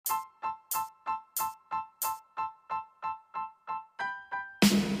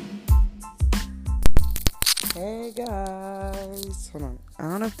Hey guys, hold on. I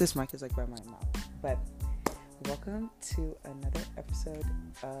don't know if this mic is like by my mouth, but welcome to another episode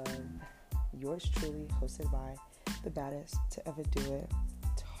of yours truly, hosted by the baddest to ever do it,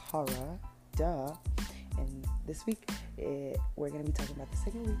 Tara. Duh. And this week, we're gonna be talking about the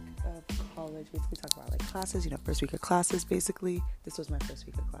second week of college. Basically, talk about like classes. First week of classes. Basically, this was my first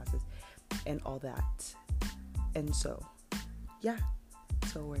week of classes, and all that. And so, yeah.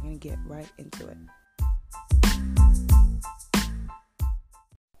 So we're gonna get right into it.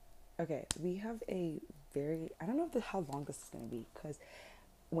 Okay, we have I don't know how long this is going to be, because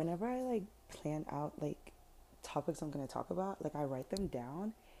whenever I plan out topics I'm going to talk about, I write them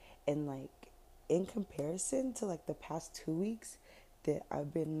down, and in comparison to the past 2 weeks that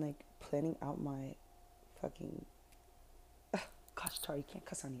I've been planning out my fucking, gosh, Tara, you can't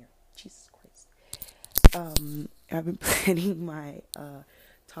cuss on here, Jesus Christ. I've been planning my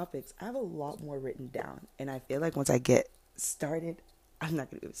topics. I have a lot more written down, and I feel like once I get started, I'm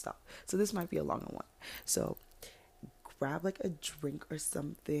not going to be able to stop. So this might be a longer one. So grab a drink or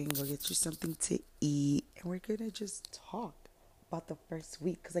something, or get you something to eat, and we're going to just talk about the first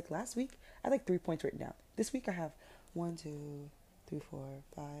week. Because last week, I had 3 points written down. This week I have 1, 2, 3, 4,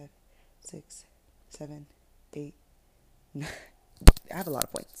 5, 6, 7, 8, 9. I have a lot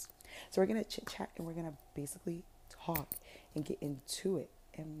of points. So we're going to chit chat, and we're going to basically talk and get into it.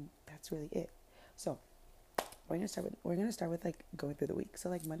 And that's really it. So we're gonna start with going through the week.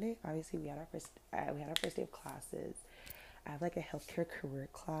 So Monday, obviously we had our first day of classes. I have a healthcare career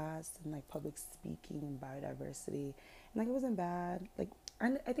class and public speaking and biodiversity, and it wasn't bad.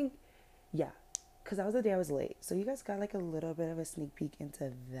 I think, yeah, because that was the day I was late. So you guys got a little bit of a sneak peek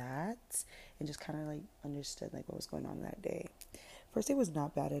into that, and just kind of understood what was going on that day. First day was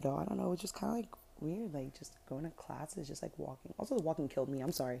not bad at all. I don't know, it was just kind of weird, just going to classes, just walking. Also, the walking killed me.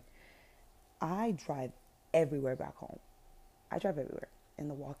 I'm sorry. I drive everywhere back home. I drive everywhere, and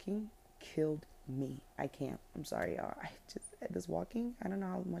the walking killed me. I can't. I'm sorry, y'all. This walking, I don't know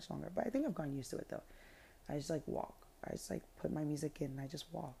how much longer, but I think I've gotten used to it though. I just walk. I just put my music in, and I just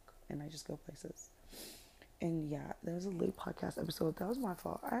walk, and I just go places. And yeah, there was a late podcast episode. That was my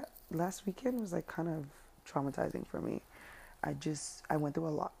fault. Last weekend was kind of traumatizing for me. I went through a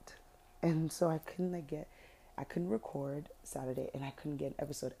lot, and so I couldn't record Saturday, and I couldn't get an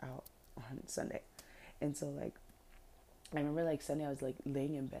episode out on Sunday. And so, I remember, Sunday I was,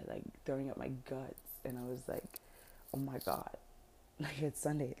 laying in bed, throwing up my guts. And I was oh, my God. It's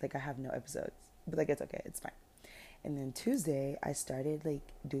Sunday. I have no episodes. But, it's okay. It's fine. And then Tuesday, I started,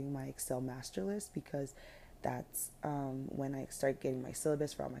 doing my Excel master list, because that's when I start getting my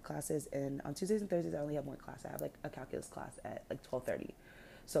syllabus for all my classes. And on Tuesdays and Thursdays, I only have one class. I have, a calculus class at, 12:30.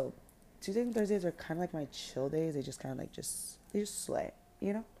 So Tuesdays and Thursdays are kind of my chill days. They just kind of, they just slay,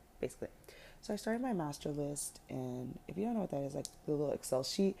 basically. So I started my master list, and if you don't know what that is, the little Excel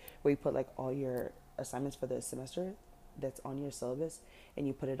sheet where you put all your assignments for the semester that's on your syllabus, and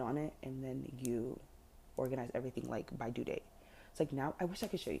you put it on it, and then you organize everything by due date. It's now, I wish I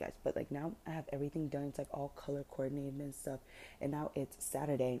could show you guys, but now I have everything done. It's all color coordinated and stuff. And now it's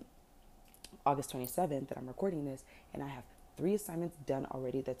Saturday, August 27th that I'm recording this, and I have 3 assignments done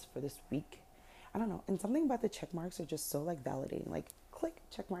already. That's for this week. I don't know. And something about the check marks are just so validating. Click,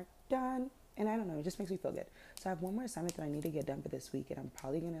 check mark, done. And I don't know, it just makes me feel good. So I have one more assignment that I need to get done for this week, and I'm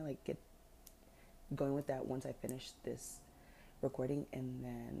probably going to get going with that once I finish this recording, and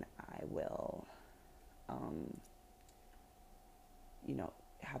then I will,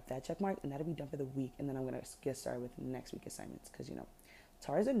 have that check mark, and that'll be done for the week, and then I'm going to get started with next week assignments, because,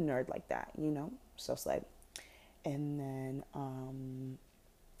 Tara's a nerd like that, so slay. And then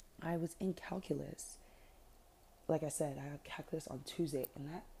I was in calculus. Like I said, I had calculus on Tuesday,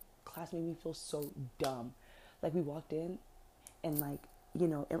 and that class made me feel so dumb. We walked in, and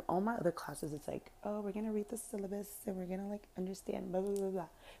in all my other classes, it's oh, we're gonna read the syllabus, and we're gonna understand blah blah blah blah.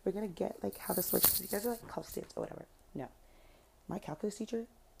 We're gonna get how this works. You guys are college students or whatever. No, my calculus teacher,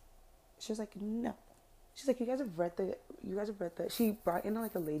 she was no. She's you guys have read the. She brought in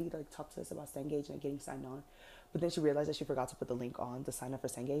a lady to talk to us about Cengage and getting signed on, but then she realized that she forgot to put the link on to sign up for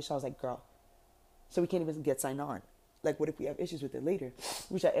Cengage. So I was girl, so we can't even get signed on. What if we have issues with it later?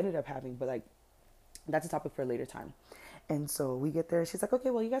 Which I ended up having, but that's a topic for a later time. And so we get there. She's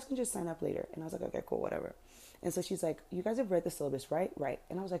okay, well, you guys can just sign up later. And I was okay, cool, whatever. And so she's you guys have read the syllabus, right? Right.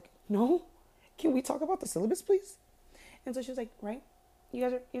 And I was no, can we talk about the syllabus, please? And so she was right? You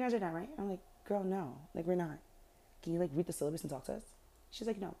guys are done, right? I'm girl, no, we're not. Can you read the syllabus and talk to us? She's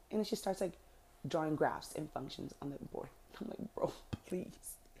no. And then she starts drawing graphs and functions on the board. I'm bro,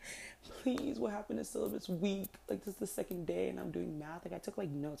 please, what happened to syllabus week? This is the second day, and I'm doing math. I took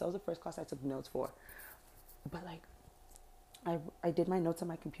notes. That was the first class I took notes for. But like, I did my notes on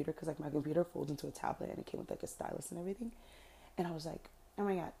my computer because like my computer folds into a tablet and it came with like a stylus and everything. And I was like, oh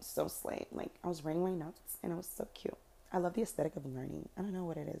my God, so slay. Like I was writing my notes and it was so cute. I love the aesthetic of learning. I don't know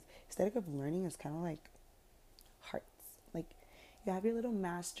what it is. Aesthetic of learning is kind of like hearts. Like you have your little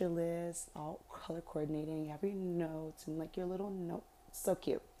master list, all color coordinating. You have your notes and like your little note. So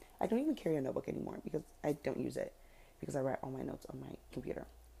cute. I don't even carry a notebook anymore because I don't use it because I write all my notes on my computer.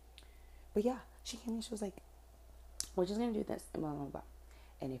 But yeah, she came and she was like, we're just going to do this and blah, blah, blah.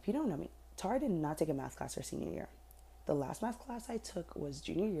 And if you don't know me, Tara did not take a math class her senior year. The last math class I took was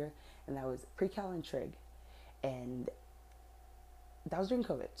junior year, and that was pre-cal and trig. And that was during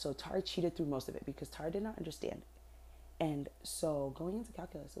COVID. So Tara cheated through most of it because Tara did not understand. And so going into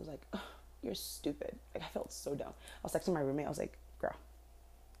calculus, it was like, oh, you're stupid. Like I felt so dumb. I was texting my roommate. I was like, girl,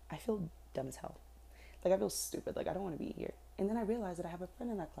 I feel dumb as hell. Like I feel stupid. Like I don't want to be here. And then I realized that I have a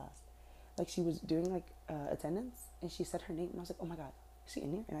friend in that class. Like she was doing like attendance and she said her name and I was like, oh my God, is she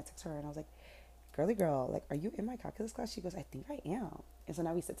in here? And I texted her and I was like, girly girl, like, are you in my calculus class? She goes, I think I am. And so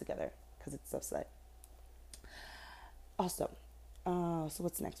now we sit together because it's so slick. Also, so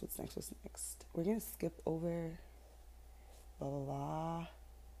what's next? We're going to skip over blah, blah, blah.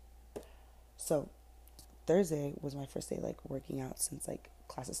 So Thursday was my first day, like, working out since, like,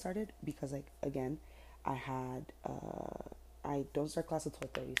 classes started. Because, like, again, I don't start class at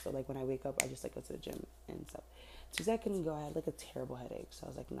 12:30. So, like, when I wake up, I just, like, go to the gym and stuff. Tuesday, I couldn't go. I had, like, a terrible headache. So I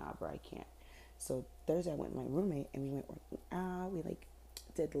was like, nah, bro, I can't. So Thursday, I went with my roommate, and we went working out. We, like,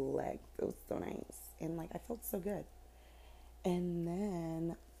 did legs. It was so nice. And, like, I felt so good. And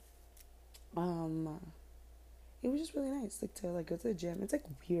then, it was just really nice, like, to, like, go to the gym. It's, like,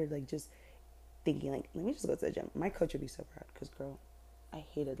 weird, like, just thinking, like, let me just go to the gym. My coach would be so proud, because, girl, I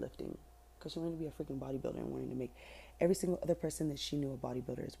hated lifting, because she wanted to be a freaking bodybuilder and wanted to make every single other person that she knew a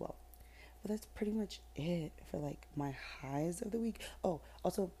bodybuilder as well. But that's pretty much it for, like, my highs of the week. Oh,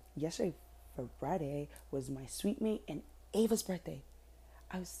 also, yesterday, for Friday, was my sweet mate and Ava's birthday.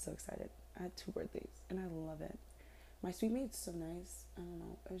 I was so excited. I had 2 birthdays, and I love it. My sweet mate's so nice. I don't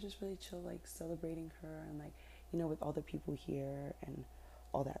know. It was just really chill, like, celebrating her and, like, you know, with all the people here and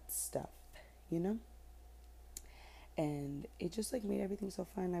all that stuff, you know? And it just, like, made everything so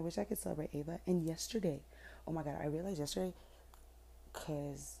fun. I wish I could celebrate Ava. And yesterday, oh, my God, I realized yesterday,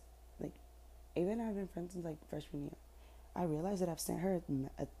 because, like, Ava and I have been friends since, like, freshman year. I realized that I've sent her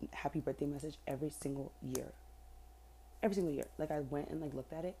a happy birthday message every single year. Every single year. Like, I went and, like,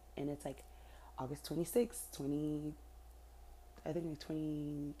 looked at it, and it's, like, August 26th, 2020,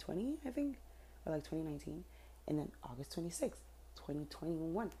 I think, or like 2019, and then August 26th,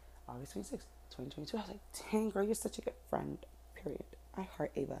 2021, August 26th, 2022. I was like, dang, girl, you're such a good friend, period. I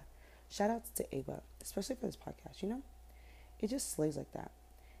heart Ava. Shout outs to Ava, especially for this podcast, you know? It just slays like that.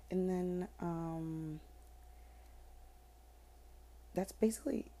 And then, that's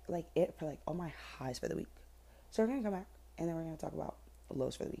basically, like, it for, like, all my highs for the week. So we're going to come back, and then we're going to talk about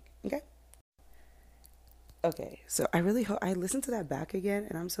lows for the week, okay? Okay, so I really hope I listened to that back again,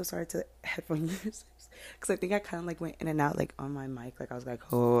 and I'm so sorry to headphone users because I think I kind of like went in and out like on my mic, like I was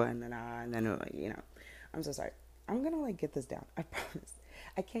like oh and then like, you know, I'm so sorry. I'm gonna like get this down. I promise.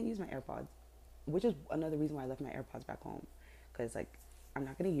 I can't use my AirPods, which is another reason why I left my AirPods back home, because like I'm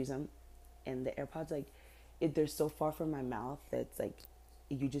not gonna use them, and the AirPods like they're so far from my mouth that it's like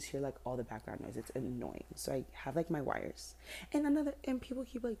you just hear like all the background noise. It's annoying. So I have like my wires, and people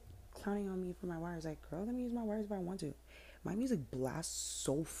keep like clowning on me for my wires. Like, girl, let me use my wires if I want to. My music blasts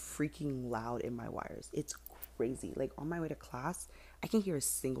so freaking loud in my wires. It's crazy. Like, on my way to class, I can't hear a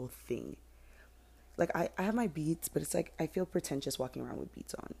single thing. Like, I have my Beats, but it's like I feel pretentious walking around with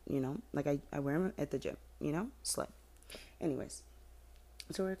Beats on, you know? Like, I wear them at the gym, you know? Slay. Anyways,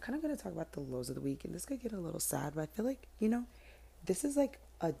 so we're kind of going to talk about the lows of the week, and this could get a little sad, but I feel like, you know, this is like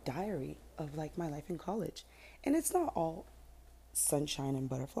a diary of like my life in college. And it's not all sunshine and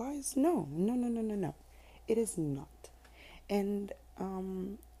butterflies. No. It is not. And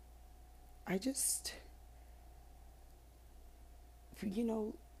I just, you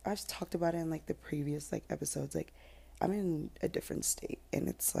know, I've talked about it in like the previous like episodes. Like, I'm in a different state, and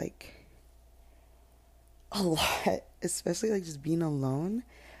it's like a lot, especially like just being alone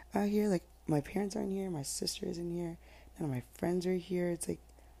out here. Like, my parents aren't here, my sister isn't here, none of my friends are here. It's like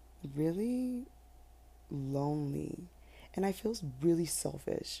really lonely. And I feel really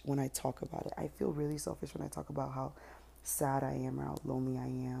selfish when I talk about it. I feel really selfish when I talk about how sad I am or how lonely I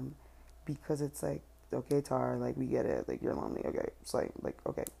am, because it's like, okay, Tar, like, we get it, like, you're lonely, okay, it's like,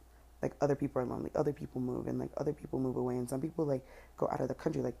 okay, like, other people are lonely, other people move, and, like, other people move away, and some people, like, go out of the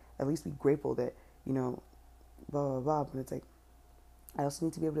country, like, at least be grateful that, you know, blah, blah, blah, but it's like, I also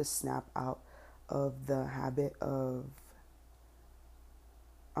need to be able to snap out of the habit of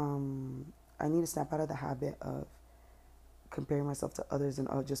I need to snap out of the habit of comparing myself to others and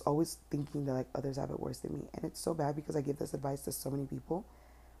just always thinking that like others have it worse than me. And it's so bad because I give this advice to so many people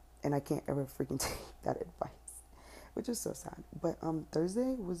and I can't ever freaking take that advice, which is so sad. But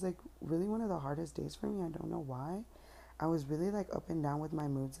Thursday was like really one of the hardest days for me. I don't know why. I was really like up and down with my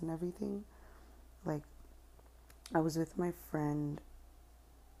moods and everything. Like I was with my friend,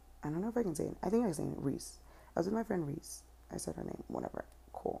 I don't know if I can say it. I think I can say it, Reese. I was with my friend Reese. I said her name, whatever.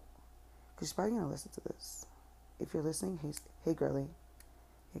 Cool. Because she's probably going to listen to this. If you're listening, hey girly.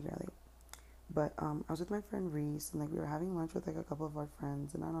 Hey girly. But I was with my friend Reese, and like we were having lunch with like a couple of our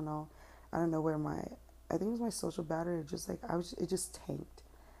friends, and I don't know where I think it was my social battery. It just tanked.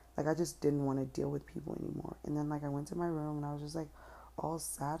 Like I just didn't want to deal with people anymore. And then like I went to my room and I was just like all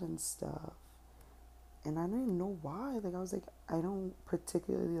sad and stuff. And I don't even know why. Like I was like, I don't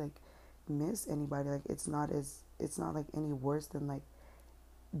particularly like miss anybody. Like it's not like any worse than like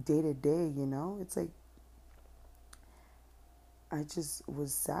day to day, you know? It's like I just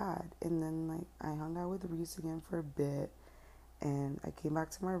was sad. And then like I hung out with Reese again for a bit, and I came back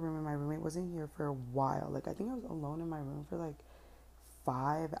to my room and my roommate wasn't here for a while. Like I think I was alone in my room for like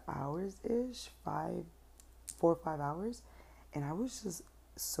 5 hours ish, 4 or 5 hours. And I was just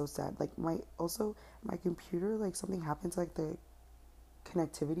so sad. Like my computer, like something happened to like the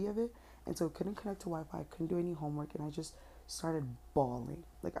connectivity of it, and so it couldn't connect to Wi-Fi. I couldn't do any homework, and I just started bawling.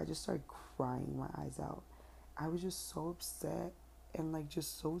 Like I just started crying my eyes out. I was just so upset and like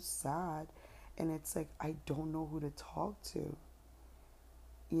just so sad, and it's like I don't know who to talk to,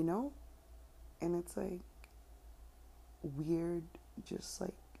 you know? And it's like weird, just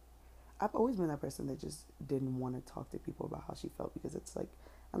like I've always been that person that just didn't want to talk to people about how she felt, because it's like,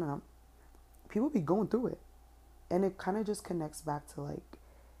 I don't know, people be going through it. And it kind of just connects back to like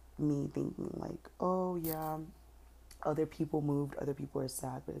me thinking like, oh yeah, other people moved, other people are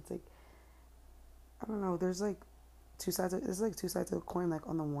sad. But it's like, I don't know, there's like two sides of the coin. Like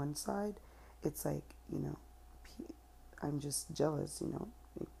on the one side, it's like, you know, I'm just jealous, you know,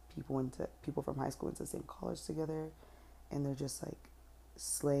 like people from high school went to the same college together, and they're just like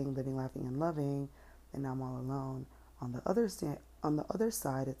slaying, living, laughing, and loving, and I'm all alone. On the other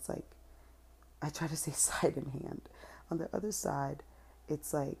side, it's like, I try to say side in hand. On the other side,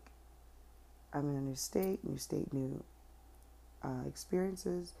 it's like I'm in a new state, new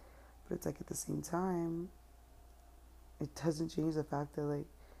experiences, but it's like at the same time, it doesn't change the fact that like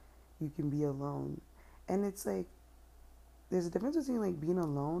you can be alone, and it's like there's a difference between like being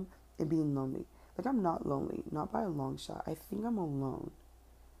alone and being lonely. Like I'm not lonely, not by a long shot. I think I'm alone.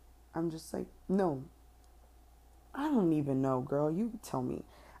 I'm just like, no, I don't even know, girl. You tell me.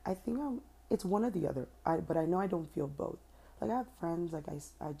 It's one or the other. But I know I don't feel both. Like I have friends, like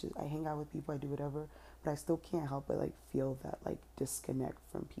I hang out with people, I do whatever, but I still can't help but like feel that like disconnect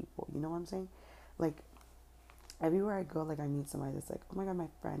from people. You know what I'm saying? Like everywhere I go, like I meet somebody that's like, oh my God, my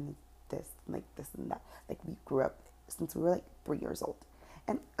friend is this, like this and that. Like we grew up since we were like 3 years old.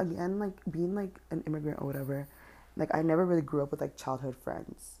 And again, like being like an immigrant or whatever, like I never really grew up with like childhood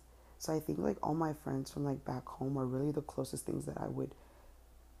friends. So I think like all my friends from like back home are really the closest things that I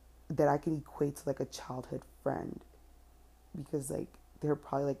could equate to like a childhood friend, because like they're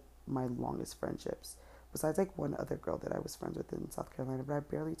probably like my longest friendships. Besides like one other girl that I was friends with in South Carolina, but I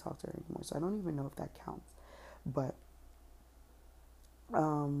barely talk to her anymore, so I don't even know if that counts. But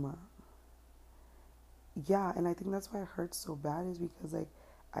yeah, and I think that's why it hurts so bad, is because like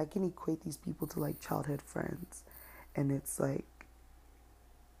I can equate these people to like childhood friends, and it's like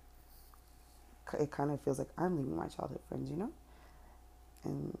it kind of feels like I'm leaving my childhood friends, you know?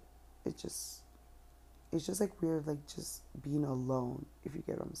 And it's just like weird, like just being alone, if you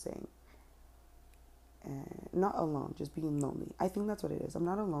get what I'm saying. And not alone, just being lonely. I think that's what it is. I'm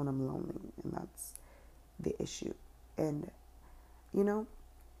not alone, I'm lonely, and that's the issue. And you know,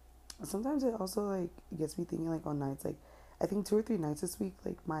 sometimes it also like gets me thinking like on nights, like I think 2 or 3 nights this week,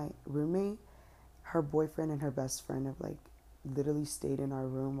 like my roommate, her boyfriend and her best friend have like literally stayed in our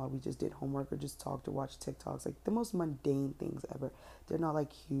room while we just did homework or just talked or watched TikToks, like the most mundane things ever. They're not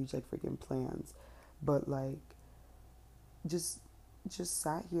like huge like freaking plans, but like just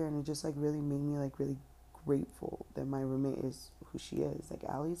sat here, and it just like really made me like really grateful that my roommate is who she is. Like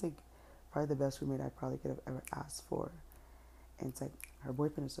Allie's like probably the best roommate I probably could have ever asked for. And it's like her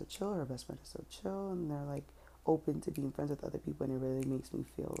boyfriend is so chill, her best friend is so chill, and they're like open to being friends with other people, and it really makes me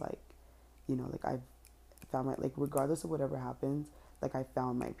feel like, you know, like I've found my, like regardless of whatever happens, like I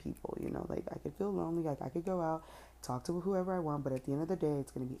found my people, you know, like I could feel lonely, like I could go out, talk to whoever I want, but at the end of the day,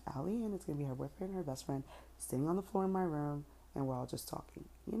 it's gonna be Allie and it's gonna be her boyfriend and her best friend sitting on the floor in my room, and we're all just talking,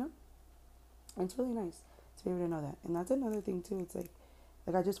 you know? And it's really nice to be able to know that. And that's another thing too. It's like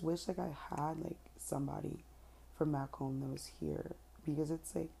I just wish like I had like somebody from back home that was here, because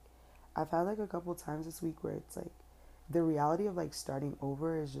it's like I've had like a couple times this week where it's like the reality of like starting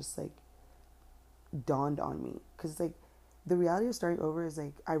over is just like dawned on me, because like the reality of starting over is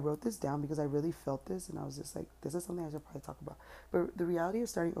like I wrote this down because I really felt this, and I was just like, this is something I should probably talk about. But the reality of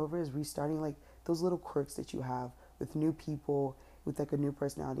starting over is restarting like those little quirks that you have with new people, with like a new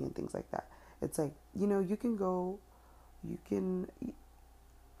personality and things like that. It's like, you know, you can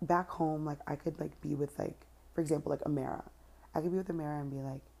back home, like I could like be with like, for example, like Amara. I could be with Amara and be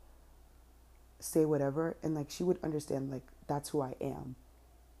like, say whatever, and like she would understand like that's who I am,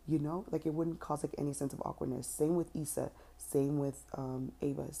 you know, like it wouldn't cause like any sense of awkwardness. Same with Issa, same with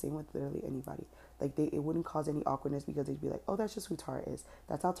Ava, same with literally anybody. Like it wouldn't cause any awkwardness, because they'd be like, oh, that's just who Tara is,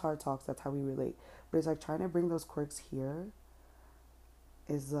 that's how Tara talks, that's how we relate. But it's like trying to bring those quirks here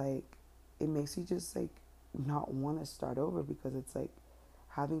is like, it makes you just like not want to start over, because it's like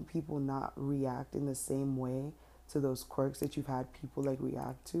having people not react in the same way to those quirks that you've had people like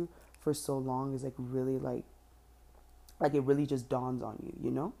react to for so long is like really like it really just dawns on you,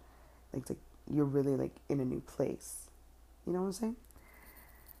 you know? Like it's like you're really like in a new place. You know what I'm saying?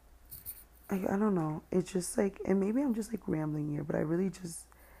 I don't know. It's just like, and maybe I'm just like rambling here, but I really just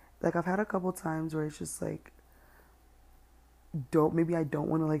like, I've had a couple times where it's just like, maybe I don't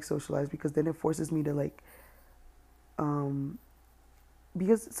want to like socialize, because then it forces me to like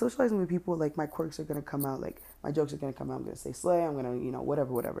because socializing with people, like my quirks are gonna come out, like my jokes are gonna come out, I'm gonna say slay, I'm gonna, you know,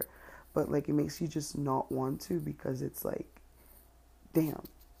 whatever. But like it makes you just not want to, because it's like, damn,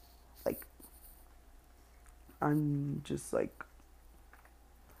 like I'm just like,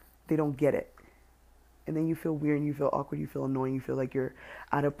 they don't get it. And then you feel weird, and you feel awkward, you feel annoying, you feel like you're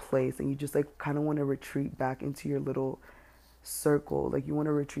out of place, and you just like kind of want to retreat back into your little circle. Like you want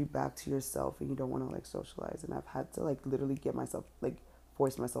to retreat back to yourself, and you don't want to like socialize. And I've had to like literally get myself, like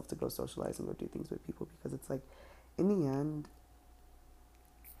force myself to go socialize and go do things with people, because it's like, in the end,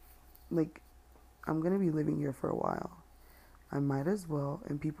 like I'm gonna be living here for a while. I might as well,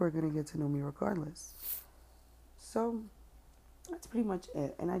 and people are gonna get to know me regardless. So that's pretty much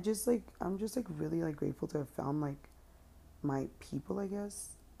it. And I'm just like really like grateful to have found like my people, I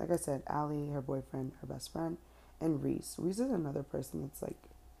guess. Like I said, Allie, her boyfriend, her best friend, and Reese. Reese is another person that's like,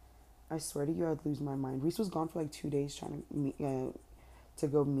 I swear to you, I'd lose my mind. Reese was gone for like 2 days trying to meet, to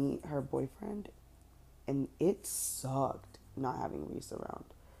go meet her boyfriend, and it sucked not having Reese around.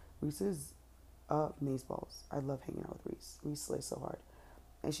 Reese is amazeballs. I love hanging out with Reese. Reese slays so hard,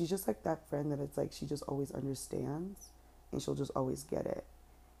 and she's just like that friend that it's like she just always understands, and she'll just always get it.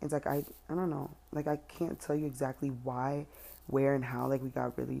 It's like I don't know, like I can't tell you exactly why, where, and how like we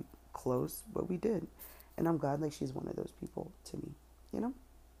got really close, but we did, and I'm glad like she's one of those people to me, you know.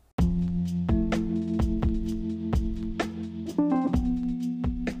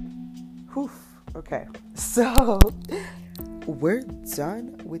 Whew. Okay, so we're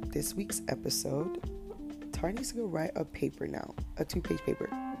done with this week's episode. Tara needs to go write a paper now, a 2-page paper.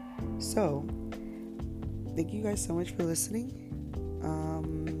 So thank you guys so much for listening.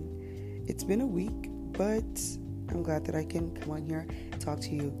 It's been a week, but I'm glad that I can come on here, talk to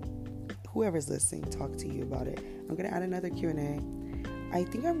you, whoever's listening, talk to you about it. I'm gonna add another Q&A. I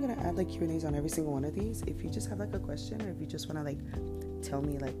think I'm gonna add like Q&As on every single one of these. If you just have like a question, or if you just wanna like tell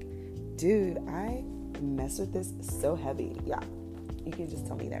me like, dude, I mess with this so heavy, yeah, you can just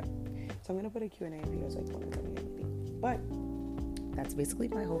tell me there. So I'm gonna put a Q&A if you guys like want to tell me anything. But that's basically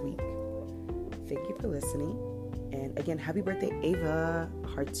my whole week. Thank you for listening, and again, happy birthday, Ava.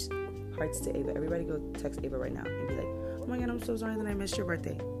 Hearts to Ava. Everybody go text Ava right now and be like, oh my god, I'm so sorry that I missed your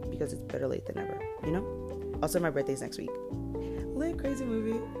birthday, because it's better late than never, you know. Also, my birthday's next week. Lit crazy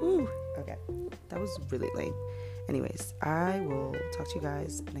movie. Ooh. Okay, that was really late. Anyways, I will talk to you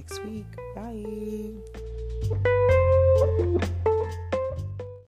guys next week. Bye.